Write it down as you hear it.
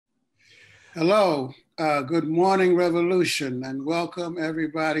Hello, good morning, Revolution, and welcome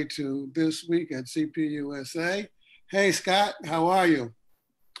everybody to This Week at CPUSA. Hey, Scott, how are you?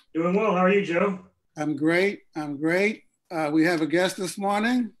 Doing well. How are you, Joe? I'm great. We have a guest this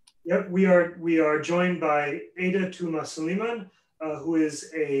morning. Yep, we are joined by Aida Tuma-Sliman, who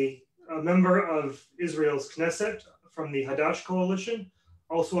is a member of Israel's Knesset from the Hadash Coalition,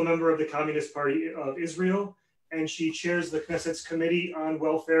 also a member of the Communist Party of Israel, and she chairs the Knesset's Committee on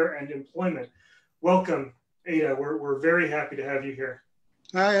Welfare and Employment. Welcome, Aida. We're very happy to have you here.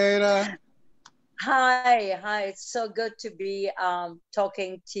 Hi, Aida. Hi. It's so good to be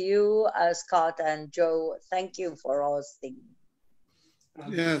talking to you, Scott and Joe. Thank you for hosting.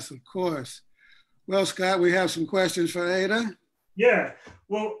 Yes, of course. Well, Scott, we have some questions for Aida. Yeah.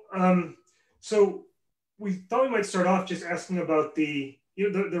 Well, so we thought we might start off just asking about the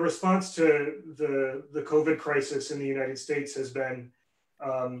response to the COVID crisis in the United States has been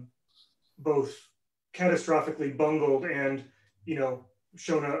both catastrophically bungled and,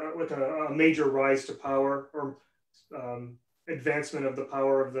 shown a major rise to power or advancement of the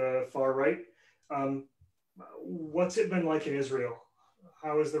power of the far right. What's it been like in Israel?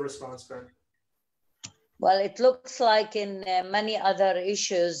 How has the response been? Well, it looks like in many other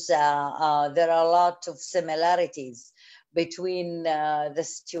issues, there are a lot of similarities between the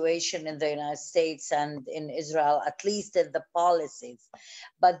situation in the United States and in Israel, at least in the policies.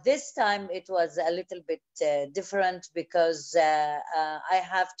 But this time it was a little bit different because I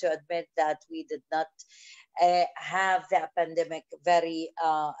have to admit that we did not have the pandemic very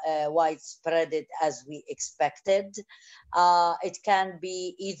widespread as we expected. It can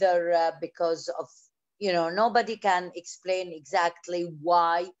be either because of, nobody can explain exactly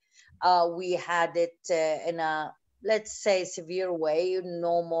why we had it in a, let's say, severe way,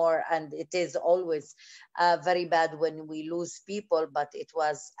 no more. And it is always very bad when we lose people, but it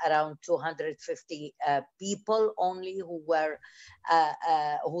was around 250 people only who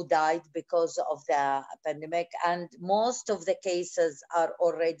died because of the pandemic. And most of the cases are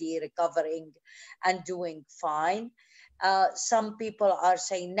already recovering and doing fine. Some people are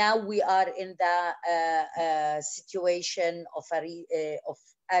saying now we are in the situation of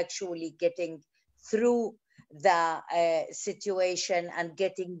actually getting through the situation and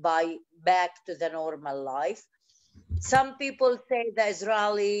getting back to the normal life. Some people say the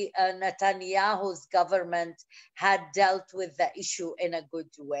Israeli Netanyahu's government had dealt with the issue in a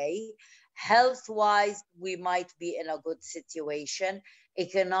good way. Health-wise, we might be in a good situation.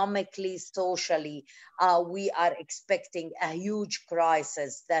 Economically, socially, we are expecting a huge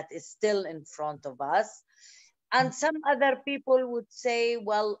crisis that is still in front of us. And some other people would say,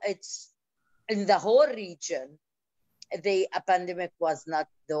 well, it's in the whole region, the pandemic was not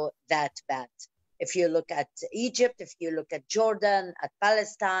that bad. If you look at Egypt, if you look at Jordan, at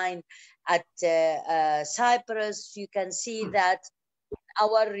Palestine, at Cyprus, you can see that in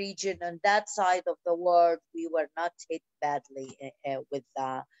our region, on that side of the world, we were not hit badly with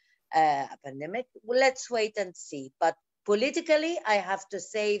the pandemic. Well, let's wait and see. But politically, I have to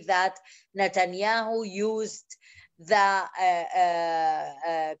say that Netanyahu used the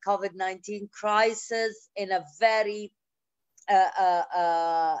COVID-19 crisis in a very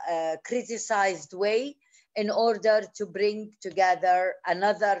criticized way in order to bring together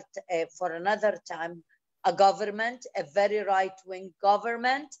for another time a government, a very right-wing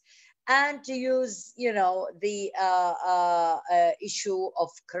government, and to use the issue of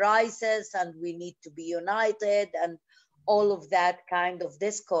crisis and we need to be united and all of that kind of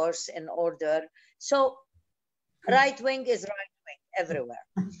discourse in order. So right wing is right wing everywhere.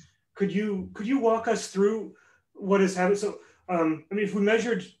 Could you walk us through what has happened? So, if we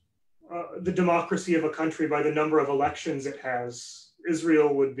measured the democracy of a country by the number of elections it has,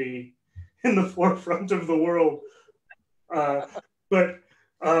 Israel would be in the forefront of the world.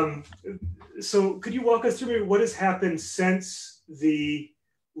 So could you walk us through what has happened since the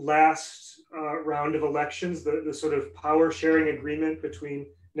last round of elections, the sort of power sharing agreement between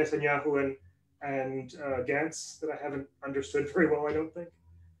Netanyahu and Gantz that I haven't understood very well, I don't think?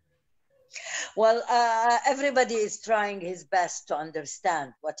 Well, everybody is trying his best to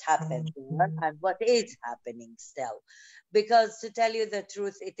understand what happened and what is happening still. Because to tell you the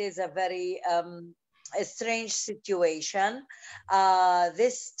truth, it is a very a strange situation.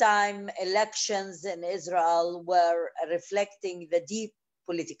 This time, elections in Israel were reflecting the deep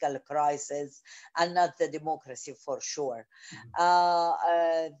political crisis and not the democracy for sure.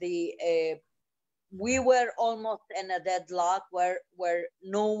 We were almost in a deadlock where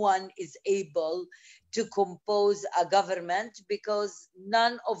no one is able to compose a government because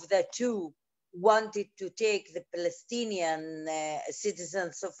none of the two wanted to take the Palestinian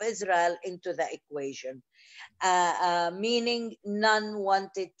citizens of Israel into the equation, meaning none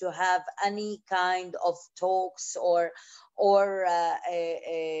wanted to have any kind of talks or a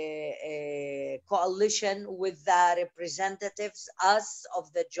coalition with the representatives, us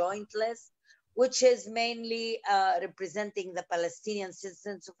of the joint list, which is mainly representing the Palestinian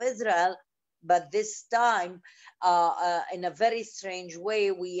citizens of Israel. But this time, in a very strange way,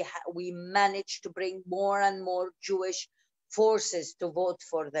 we managed to bring more and more Jewish forces to vote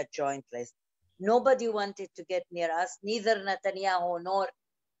for the joint list. Nobody wanted to get near us, neither Netanyahu nor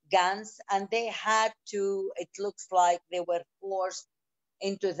Gantz, and they had to, it looks like they were forced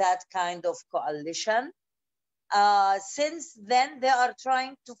into that kind of coalition. Since then, they are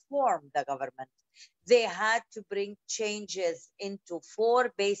trying to form the government. They had to bring changes into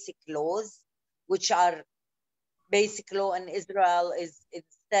 4 basic laws, which are basic law in Israel is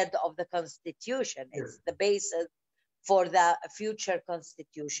instead of the constitution. It's the basis for the future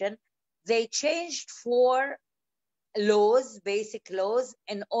constitution. They changed 4 laws, basic laws,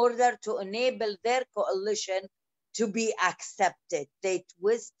 in order to enable their coalition to be accepted. They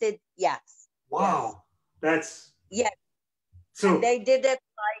twisted, yes. Wow, that's... Yes. So and they did it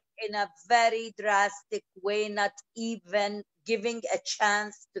like in a very drastic way, not even giving a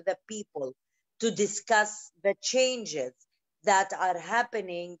chance to the people to discuss the changes that are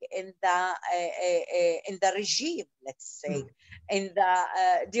happening in the regime, let's say, in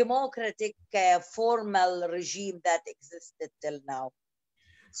the democratic formal regime that existed till now.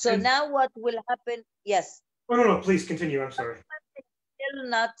 So now what will happen? Yes. Oh, no, please continue. I'm sorry.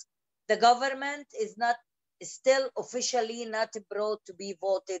 The government is still officially not brought to be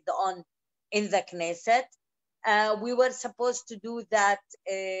voted on in the Knesset. We were supposed to do that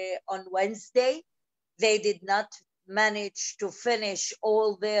on Wednesday. They did not manage to finish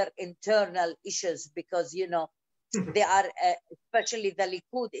all their internal issues because, you know, they are, especially the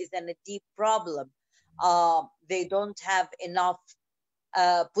Likud is in a deep problem. They don't have enough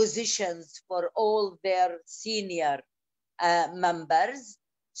positions for all their senior members.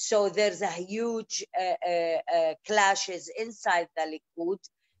 So there's a huge clashes inside the Likud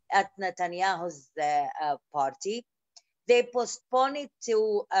at Netanyahu's party. They postponed it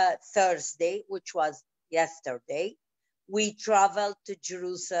to Thursday, which was yesterday. We traveled to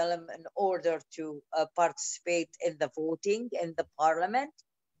Jerusalem in order to participate in the voting in the parliament.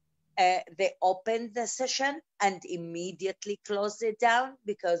 They opened the session and immediately closed it down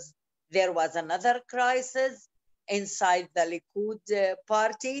because there was another crisis inside the Likud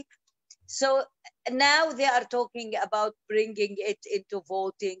party. So now they are talking about bringing it into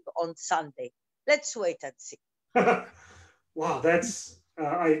voting on Sunday. Let's wait and see. Wow, that's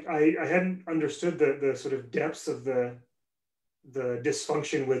I hadn't understood the sort of depths of the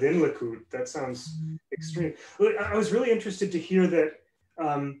dysfunction within Likud. That sounds extreme. I was really interested to hear that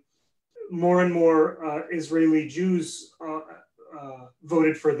more and more Israeli Jews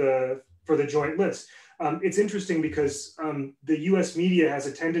voted for the joint list. It's interesting because the U.S. media has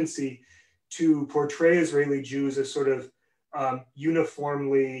a tendency to portray Israeli Jews as sort of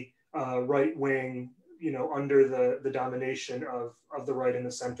uniformly right-wing, you know, under the domination of the right and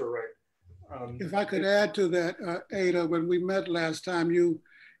the center right. If I could add to that, Ada, when we met last time, you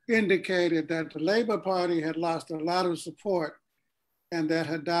indicated that the Labor Party had lost a lot of support and that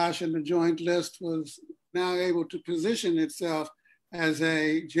Hadash and the joint list was now able to position itself as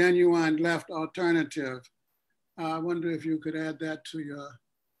a genuine left alternative. I wonder if you could add that to your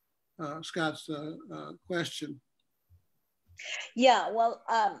Scott's question. Yeah, well,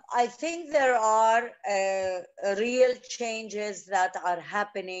 I think there are real changes that are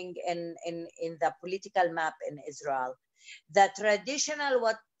happening in the political map in Israel. The traditional,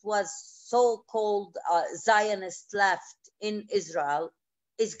 what was so-called Zionist left in Israel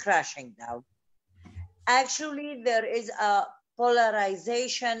is crashing down. Actually, there is a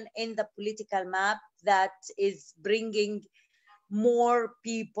polarization in the political map that is bringing more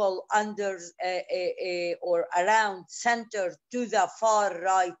people under or around center to the far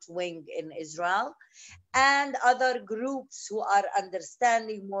right wing in Israel, and other groups who are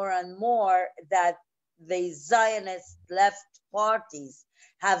understanding more and more that the Zionist left parties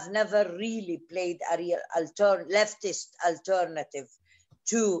have never really played a real leftist alternative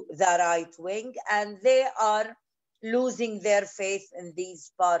to the right wing, and they are losing their faith in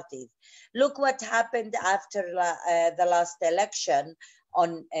these parties. Look what happened after the last election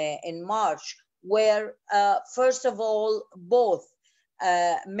in March, where first of all, both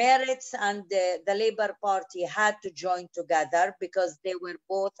Meretz and the Labour Party had to join together because they were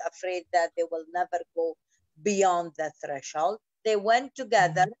both afraid that they will never go beyond the threshold. They went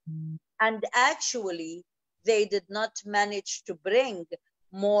together And actually, they did not manage to bring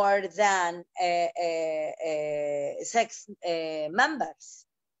more than 6 members.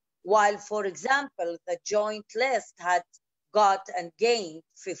 While, for example, the joint list had got and gained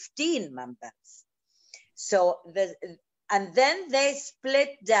 15 members. So, and then they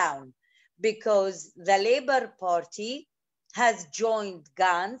split down because the Labour Party has joined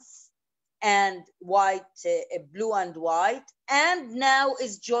Gantz and blue and white, and now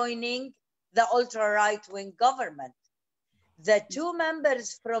is joining the ultra-right-wing government. The 2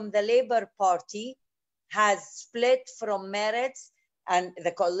 members from the Labour Party has split from Meretz and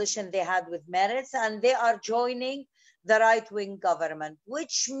the coalition they had with Meretz, and they are joining the right-wing government,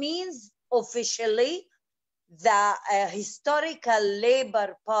 which means officially the historical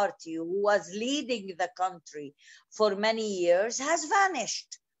Labour Party, who was leading the country for many years, has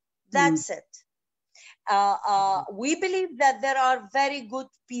vanished. That's it. We believe that there are very good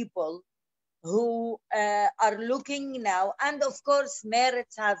people who are looking now, and of course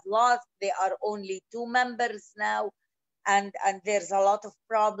Meretz has lost. There are only 2 members now, and there's a lot of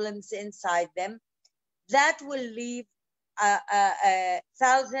problems inside them. That will leave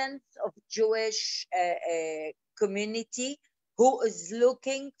thousands of Jewish community who is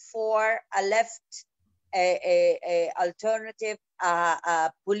looking for a left alternative,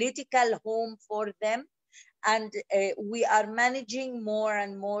 political home for them. And we are managing more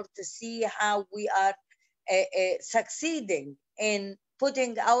and more to see how we are succeeding in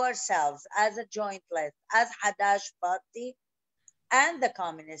putting ourselves as a joint list, as Hadash Party and the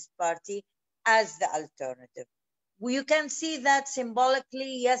Communist Party as the alternative. You can see that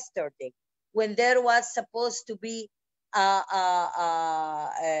symbolically yesterday when there was supposed to be the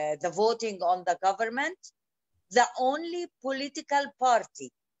voting on the government. The only political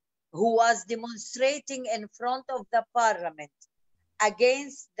party who was demonstrating in front of the parliament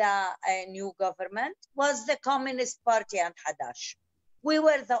against the new government was the Communist Party and Hadash. We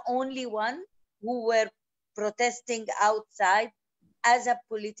were the only one who were protesting outside as a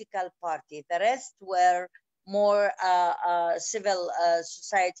political party. The rest were more civil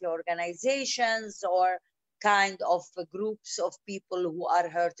society organizations or kind of groups of people who are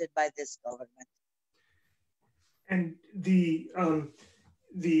hurted by this government. And the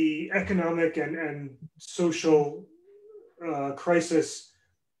economic and social crisis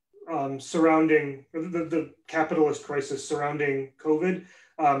surrounding the capitalist crisis surrounding COVID,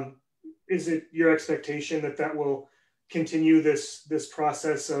 is it your expectation that that will continue this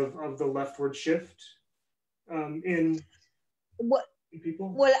process of the leftward shift in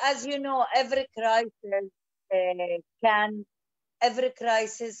people? Well, as you know, every crisis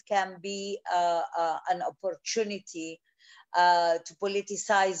can be an opportunity to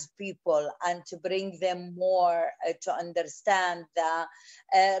politicize people and to bring them more to understand the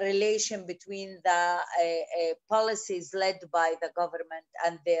relation between the policies led by the government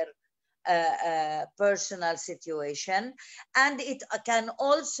and their personal situation. And it can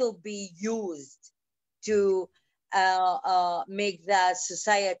also be used to make the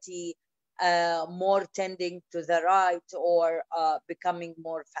society more tending to the right or becoming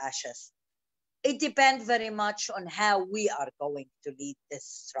more fascist. It depends very much on how we are going to lead this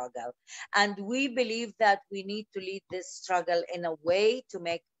struggle. And we believe that we need to lead this struggle in a way to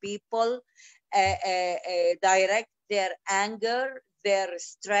make people direct their anger, their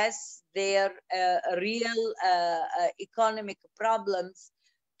stress, their real economic problems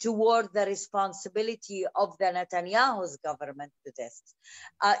toward the responsibility of the Netanyahu's government to this.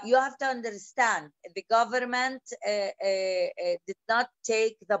 You have to understand, the government did not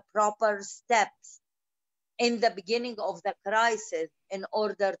take the proper steps in the beginning of the crisis in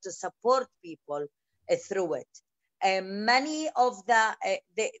order to support people through it. Many of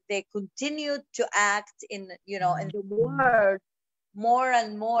they continued to act in the world more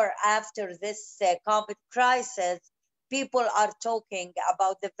and more after this COVID crisis. People are talking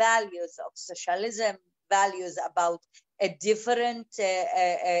about the values of socialism, values about different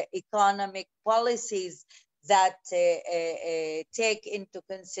economic policies that take into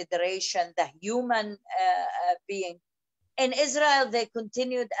consideration the human being. In Israel, they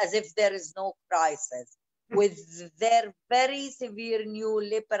continued as if there is no crisis. With their very severe new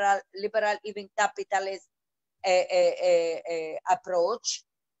liberal, even capitalist approach,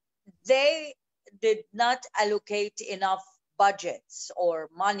 they did not allocate enough budgets or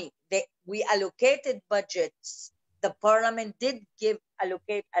money. We allocated budgets. The parliament did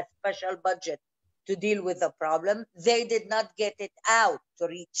allocate a special budget to deal with the problem. They did not get it out to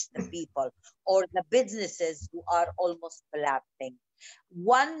reach the people or the businesses who are almost collapsing.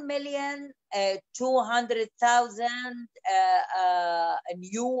 1,200,000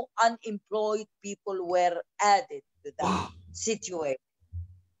 new unemployed people were added to that situation.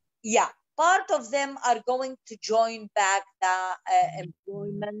 Yeah, part of them are going to join back the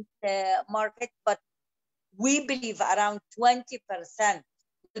employment market, but we believe around 20%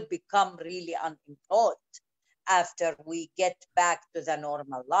 will become really unemployed after we get back to the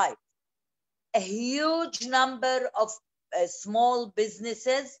normal life. A huge number of small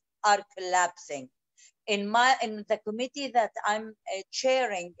businesses are collapsing. In the committee that I'm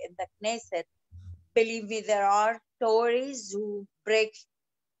chairing in the Knesset, believe me, there are stories who break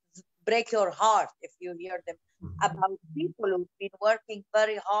your heart if you hear them, about people who've been working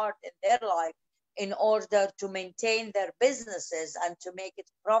very hard in their life in order to maintain their businesses and to make it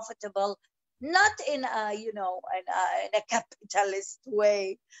profitable, not in a in a capitalist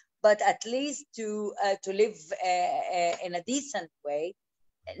way, but at least to live in a decent way.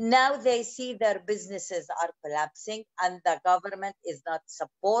 Now they see their businesses are collapsing and the government is not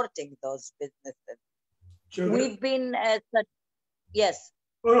supporting those businesses. We've been yes.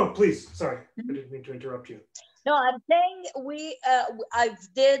 Oh no, please. Sorry, I didn't mean to interrupt you. No, I'm saying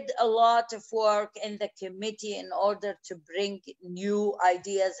I've did a lot of work in the committee in order to bring new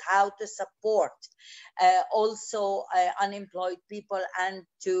ideas how to support also unemployed people and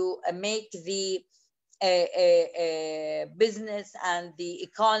to make the business and the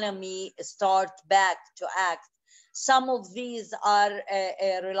economy start back to act. Some of these are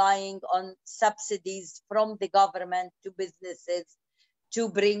relying on subsidies from the government to businesses to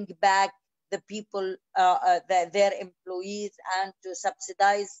bring back the people, their employees, and to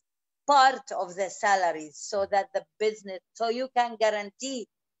subsidize part of the salaries so that the business, so you can guarantee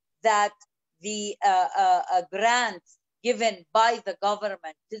that the grants given by the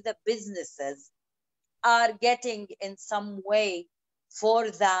government to the businesses are getting in some way for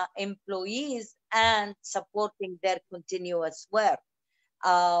the employees and supporting their continuous work.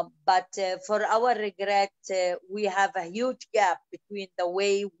 But for our regret, we have a huge gap between the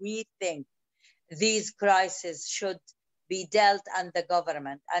way we think these crises should be dealt and the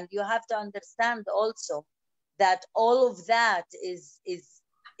government. And you have to understand also that all of that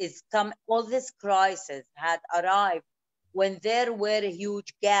all this crisis had arrived when there were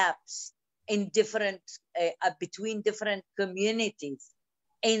huge gaps in different between different communities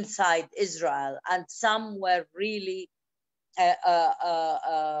inside Israel, and some were really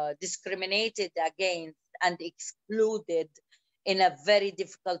discriminated against and excluded in a very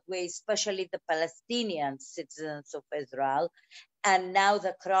difficult way, especially the Palestinian citizens of Israel. And now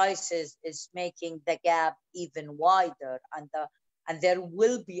the crisis is making the gap even wider, and there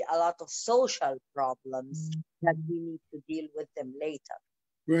will be a lot of social problems that we need to deal with them later.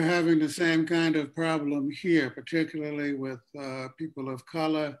 We're having the same kind of problem here, particularly with people of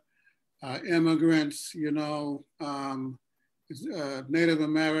color, immigrants, Native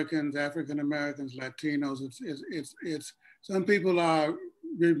Americans, African Americans, Latinos. It's some people are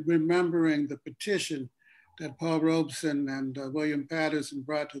remembering the petition that Paul Robeson and William Patterson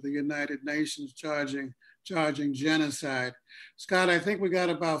brought to the United Nations charging genocide. Scott, I think we got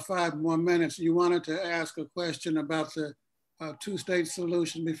about 5 more minutes. You wanted to ask a question about the two-state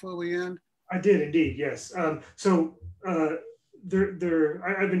solution before we end? I did indeed, yes. I've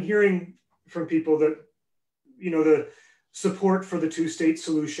been hearing from people that, the support for the two-state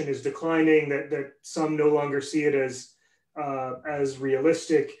solution is declining, that some no longer see it as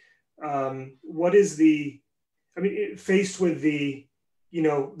realistic. What is faced with the,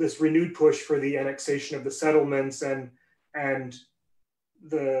 this renewed push for the annexation of the settlements and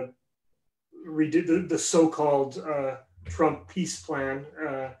the so-called Trump peace plan,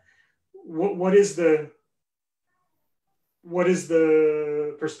 what is the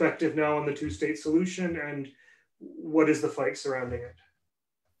perspective now on the two-state solution, and what is the fight surrounding it?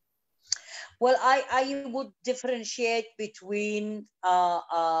 Well, I would differentiate between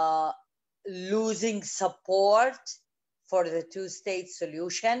losing support for the two-state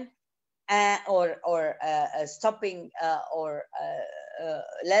solution or stopping or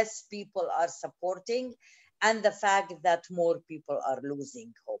less people are supporting, and the fact that more people are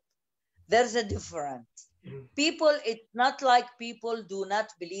losing hope. There's a difference. People, it's not like people do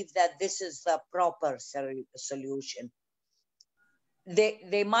not believe that this is the proper solution.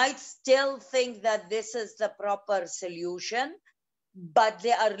 They might still think that this is the proper solution, but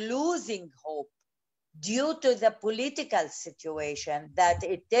they are losing hope due to the political situation that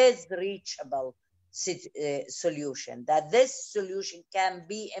it is reachable solution, that this solution can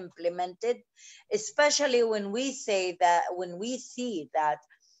be implemented, especially when we see that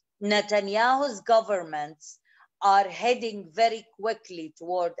Netanyahu's governments are heading very quickly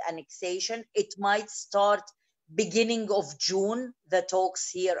toward annexation. It might start beginning of June. The talks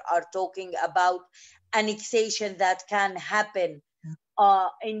here are talking about annexation that can happen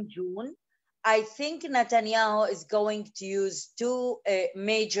in June. I think Netanyahu is going to use two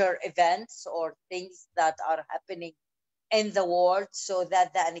major events or things that are happening in the world so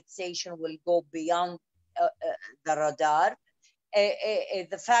that the annexation will go beyond the radar.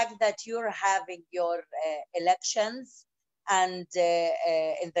 The fact that you're having your elections and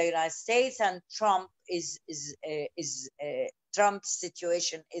in the United States, and Trump Trump's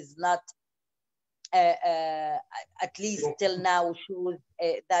situation is not at least till now shows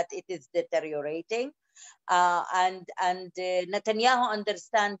that it is deteriorating, and Netanyahu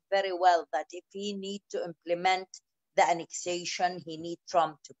understands very well that if he needs to implement the annexation, he needs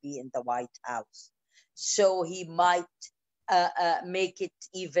Trump to be in the White House. So he might make it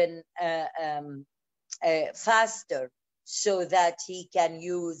even faster so that he can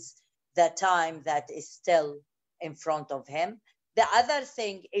use the time that is still in front of him. The other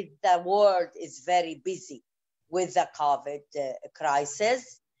thing is the world is very busy with the COVID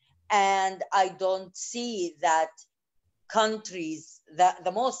crisis, and I don't see that countries,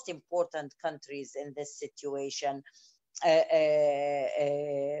 the most important countries in this situation,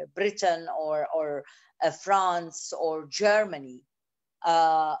 Britain or France or Germany,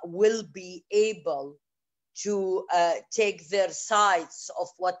 will be able to take their sides of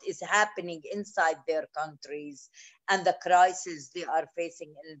what is happening inside their countries and the crisis they are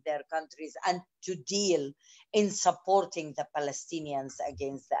facing in their countries, and to deal in supporting the Palestinians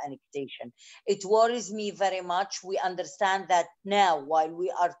against the annexation. It worries me very much. We understand that now, while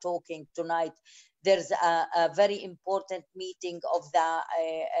we are talking tonight, there's a very important meeting of the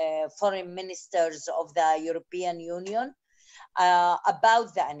foreign ministers of the European Union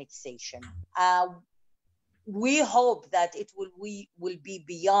about the annexation. We hope that it will be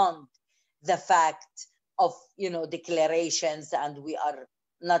beyond the fact of declarations and we are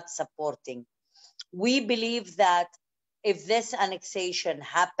not supporting. We believe that if this annexation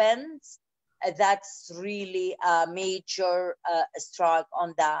happens, that's really a major strike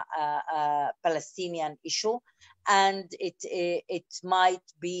on the Palestinian issue, and it might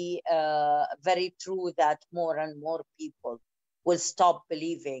be very true that more and more people will stop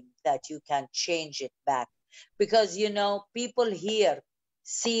believing that you can change it back. Because, people here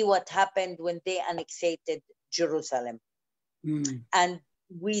see what happened when they annexed Jerusalem. And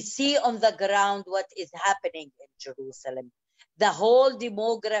we see on the ground what is happening in Jerusalem. The whole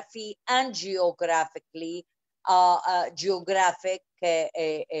demography and geographic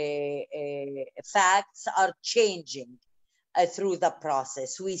facts are changing through the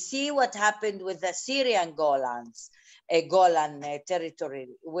process. We see what happened with the Syrian Golan territory,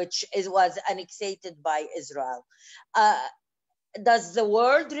 which was annexed by Israel. Does the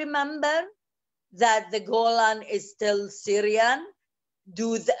world remember that the Golan is still Syrian?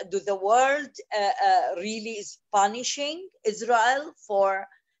 Do the world really is punishing Israel for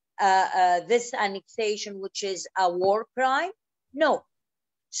this annexation, which is a war crime? No.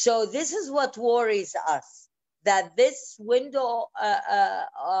 So this is what worries us, that this window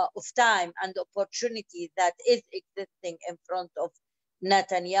of time and opportunity that is existing in front of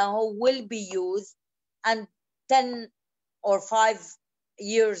Netanyahu will be used, and 10 or 5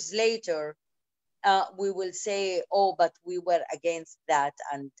 years later, we will say, oh, but we were against that,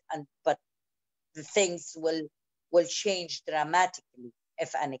 but the things will change dramatically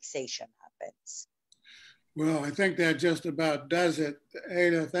if annexation happens. Well, I think that just about does it.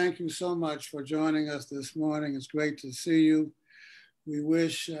 Aida, thank you so much for joining us this morning. It's great to see you. We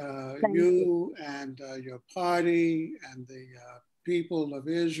wish you and your party and the people of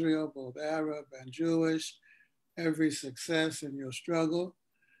Israel, both Arab and Jewish, every success in your struggle.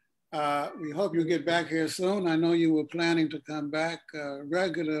 We hope you get back here soon. I know you were planning to come back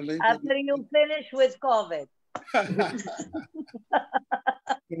regularly. After you finish with COVID.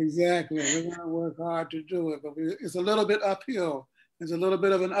 Exactly. We're going to work hard to do it, but it's a little bit uphill. It's a little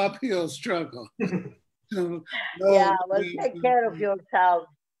bit of an uphill struggle. Yeah, well, take care of yourself.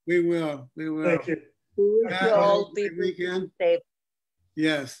 We will. We will. Thank you. We wish you all people safe.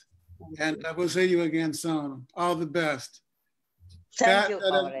 Yes. And we'll see you again soon. All the best. Thank you,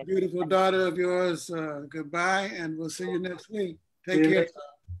 that beautiful daughter of yours, goodbye, and we'll see you next week. Take care.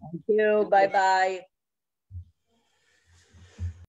 Thank you. Bye-bye.